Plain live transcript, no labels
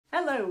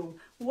Hello!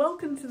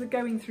 Welcome to the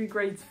Going Through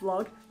Grades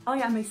vlog. I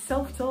am a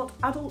self-taught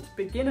adult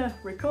beginner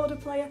recorder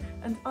player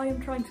and I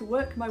am trying to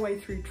work my way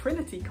through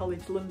Trinity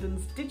College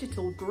London's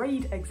digital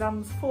grade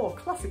exams for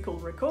classical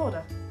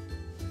recorder.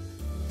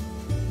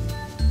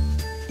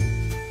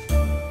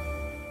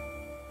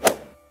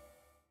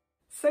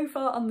 So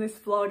far on this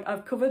vlog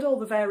I've covered all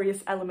the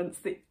various elements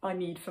that I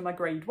need for my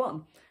grade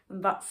 1,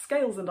 and that's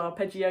scales and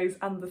arpeggios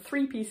and the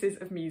 3 pieces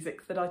of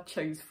music that I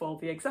chose for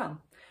the exam.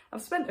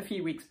 I've spent a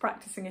few weeks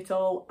practicing it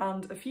all,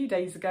 and a few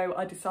days ago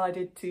I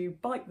decided to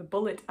bite the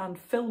bullet and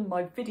film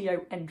my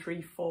video entry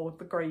for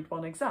the grade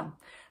 1 exam.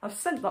 I've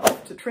sent that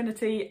off to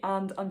Trinity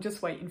and I'm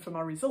just waiting for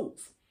my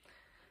results.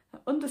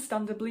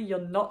 Understandably, you're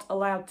not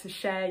allowed to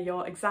share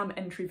your exam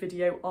entry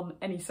video on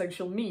any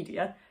social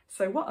media,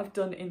 so what I've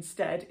done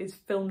instead is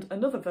filmed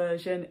another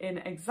version in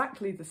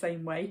exactly the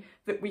same way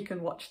that we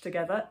can watch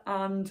together,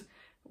 and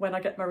when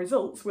I get my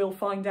results we'll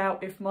find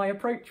out if my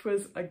approach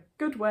was a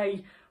good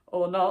way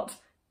or not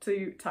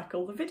to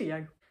tackle the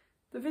video.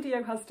 The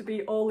video has to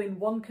be all in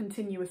one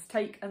continuous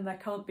take and there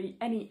can't be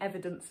any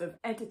evidence of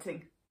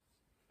editing.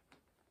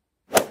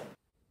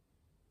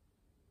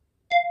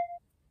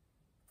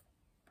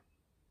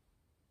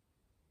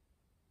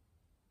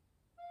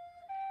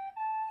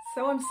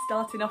 So I'm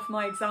starting off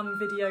my exam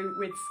video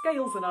with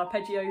scales and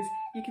arpeggios.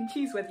 You can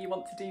choose whether you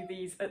want to do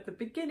these at the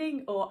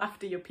beginning or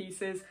after your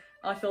pieces.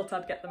 I thought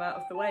I'd get them out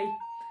of the way.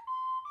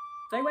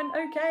 They went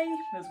okay,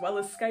 as well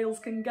as scales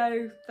can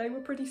go. They were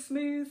pretty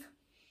smooth.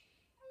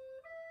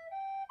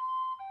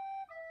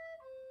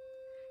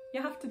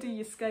 You have to do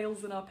your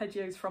scales and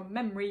arpeggios from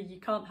memory, you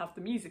can't have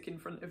the music in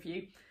front of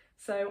you.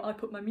 So I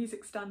put my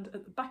music stand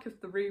at the back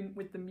of the room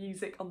with the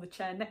music on the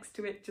chair next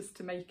to it just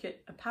to make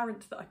it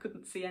apparent that I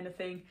couldn't see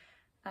anything.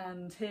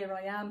 And here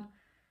I am,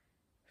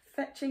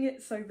 fetching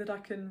it so that I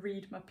can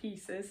read my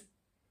pieces.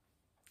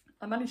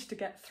 I managed to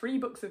get 3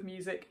 books of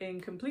music in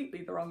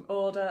completely the wrong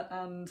order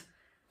and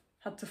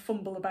had to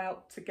fumble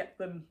about to get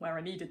them where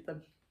I needed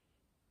them.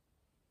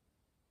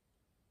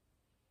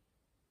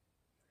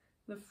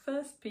 The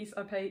first piece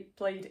I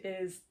played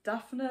is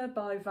Daphne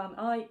by Van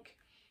Eyck.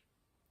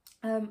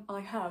 I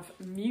have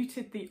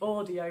muted the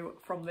audio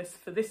from this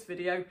for this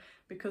video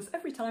because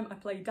every time I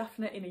play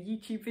Daphne in a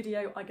YouTube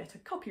video I get a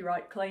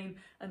copyright claim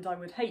and I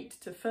would hate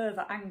to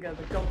further anger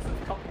the gods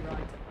of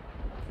copyright.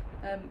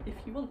 If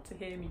you want to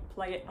hear me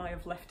play it, I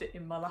have left it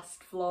in my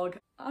last vlog.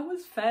 I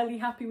was fairly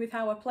happy with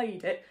how I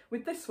played it.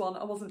 With this one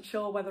I wasn't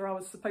sure whether I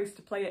was supposed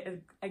to play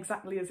it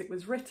exactly as it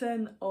was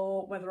written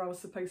or whether I was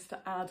supposed to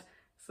add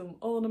some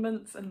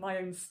ornaments and my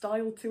own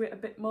style to it a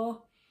bit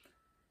more.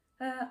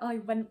 I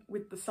went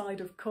with the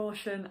side of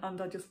caution and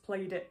I just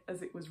played it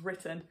as it was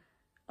written.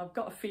 I've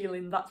got a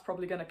feeling that's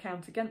probably going to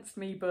count against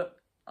me, but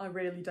I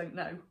really don't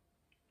know.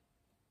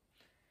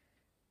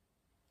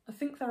 I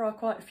think there are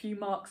quite a few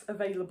marks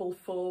available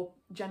for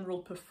general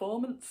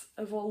performance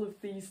of all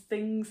of these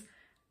things,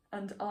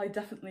 and I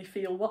definitely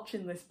feel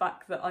watching this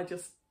back that I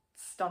just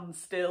stand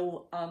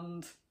still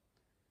and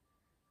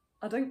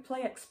I don't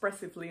play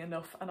expressively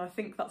enough, and I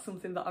think that's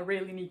something that I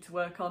really need to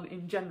work on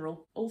in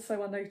general.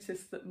 Also, I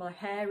noticed that my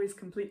hair is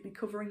completely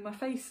covering my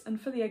face,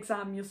 and for the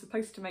exam you're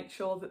supposed to make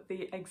sure that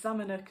the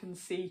examiner can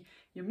see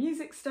your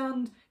music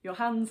stand, your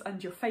hands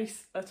and your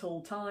face at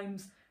all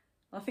times.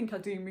 I think I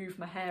do move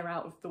my hair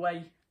out of the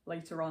way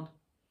later on.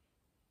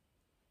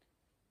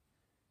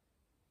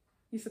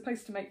 You're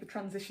supposed to make the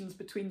transitions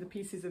between the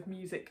pieces of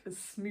music as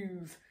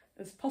smooth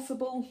as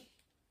possible.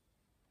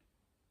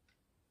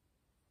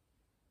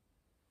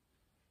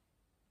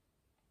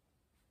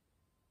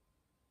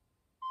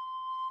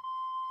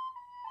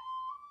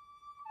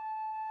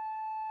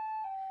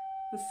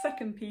 The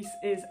second piece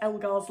is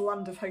Elgar's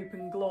Land of Hope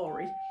and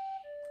Glory.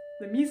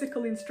 The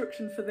musical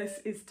instruction for this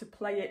is to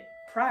play it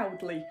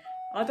proudly.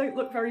 I don't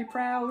look very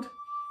proud,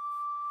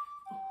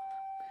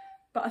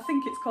 but I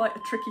think it's quite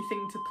a tricky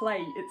thing to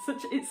play.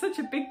 It's such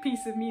a big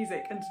piece of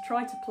music, and to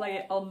try to play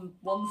it on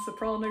one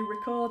soprano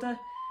recorder,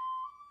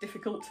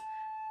 difficult.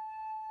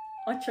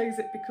 I chose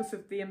it because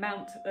of the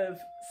amount of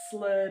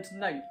slurred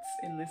notes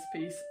in this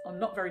piece. I'm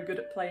not very good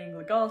at playing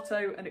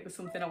legato, and it was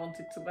something I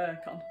wanted to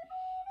work on.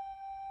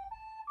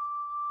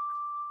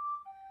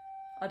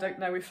 I don't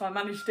know if I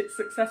managed it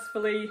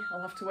successfully,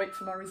 I'll have to wait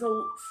for my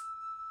results.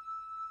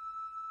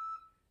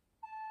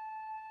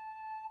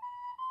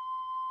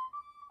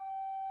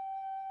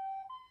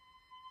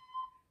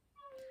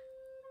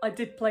 I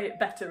did play it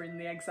better in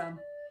the exam.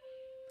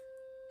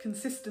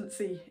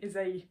 Consistency is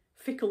a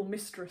fickle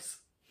mistress.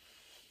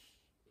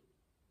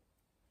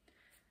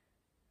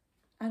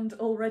 And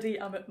already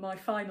I'm at my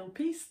final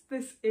piece.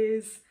 This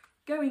is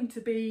going to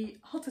be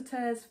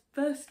Hotterter's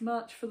First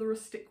March for the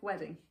Rustic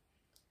Wedding.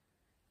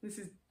 This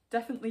is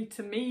definitely,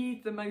 to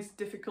me, the most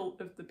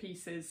difficult of the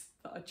pieces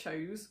that I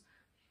chose.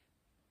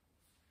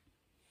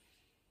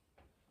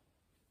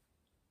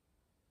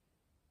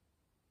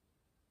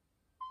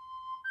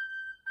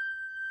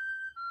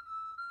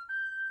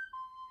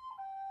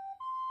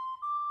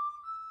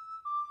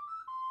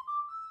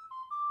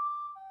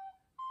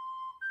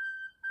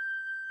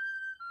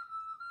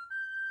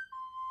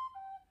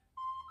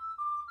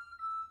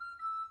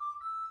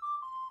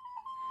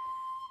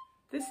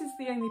 This is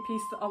the only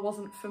piece that I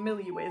wasn't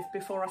familiar with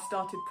before I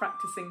started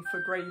practicing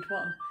for grade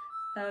 1.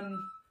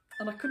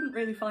 And I couldn't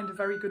really find a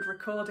very good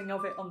recording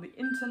of it on the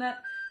internet,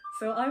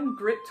 so I'm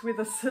gripped with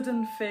a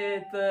sudden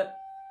fear that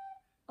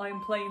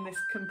I'm playing this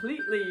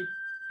completely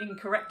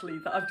incorrectly,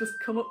 that I've just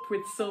come up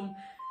with some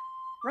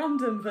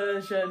random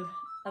version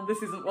and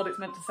this isn't what it's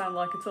meant to sound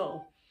like at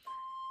all.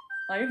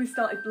 I only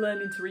started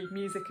learning to read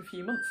music a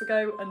few months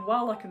ago, and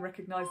while I can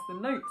recognise the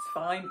notes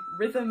fine,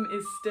 rhythm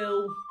is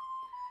still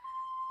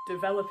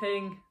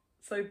developing,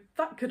 so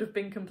that could have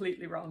been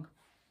completely wrong.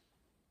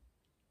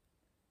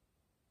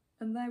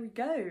 And there we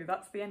go,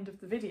 that's the end of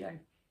the video.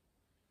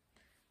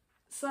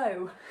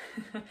 So,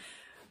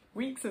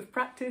 weeks of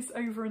practice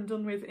over and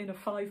done with in a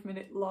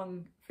 5-minute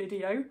long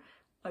video.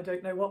 I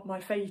don't know what my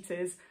fate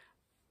is.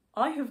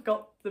 I have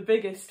got the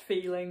biggest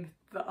feeling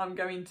that I'm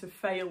going to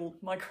fail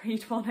my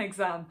grade 1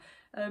 exam.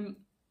 And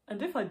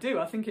if I do,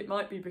 I think it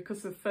might be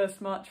because of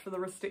First March for the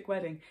Rustic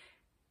Wedding.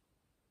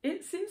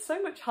 It seems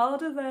so much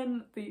harder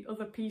than the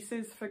other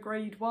pieces for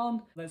grade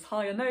 1. There's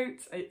higher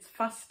notes, it's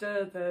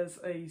faster, there's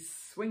a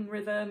swing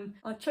rhythm.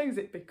 I chose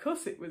it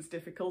because it was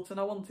difficult and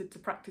I wanted to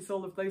practice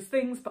all of those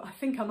things, but I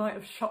think I might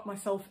have shot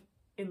myself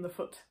in the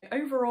foot.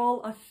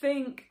 Overall, I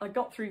think I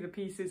got through the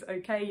pieces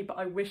okay, but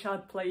I wish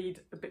I'd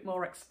played a bit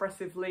more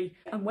expressively.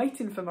 I'm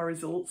waiting for my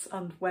results,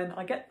 and when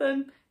I get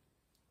them,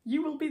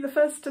 you will be the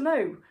first to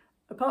know.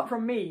 Apart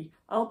from me,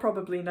 I'll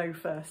probably know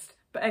first.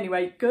 But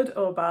anyway, good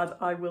or bad,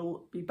 I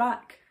will be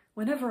back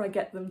whenever I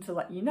get them to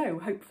let you know.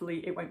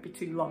 Hopefully it won't be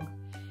too long.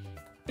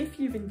 If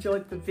you've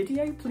enjoyed the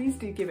video, please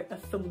do give it a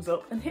thumbs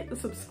up and hit the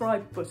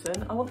subscribe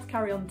button. I want to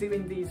carry on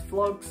doing these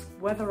vlogs,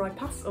 whether I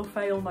pass or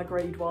fail my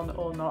grade 1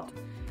 or not.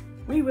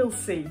 We will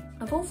see.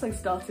 I've also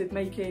started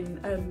making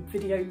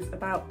videos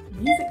about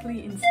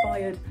musically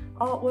inspired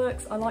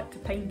artworks. I like to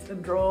paint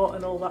and draw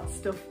and all that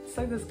stuff,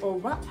 so there's all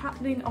that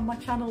happening on my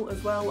channel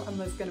as well, and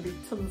there's going to be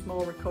tons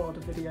more recorder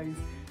videos.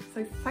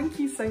 So thank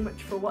you so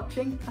much for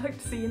watching. I hope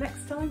to see you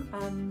next time,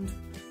 and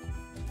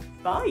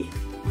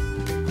bye!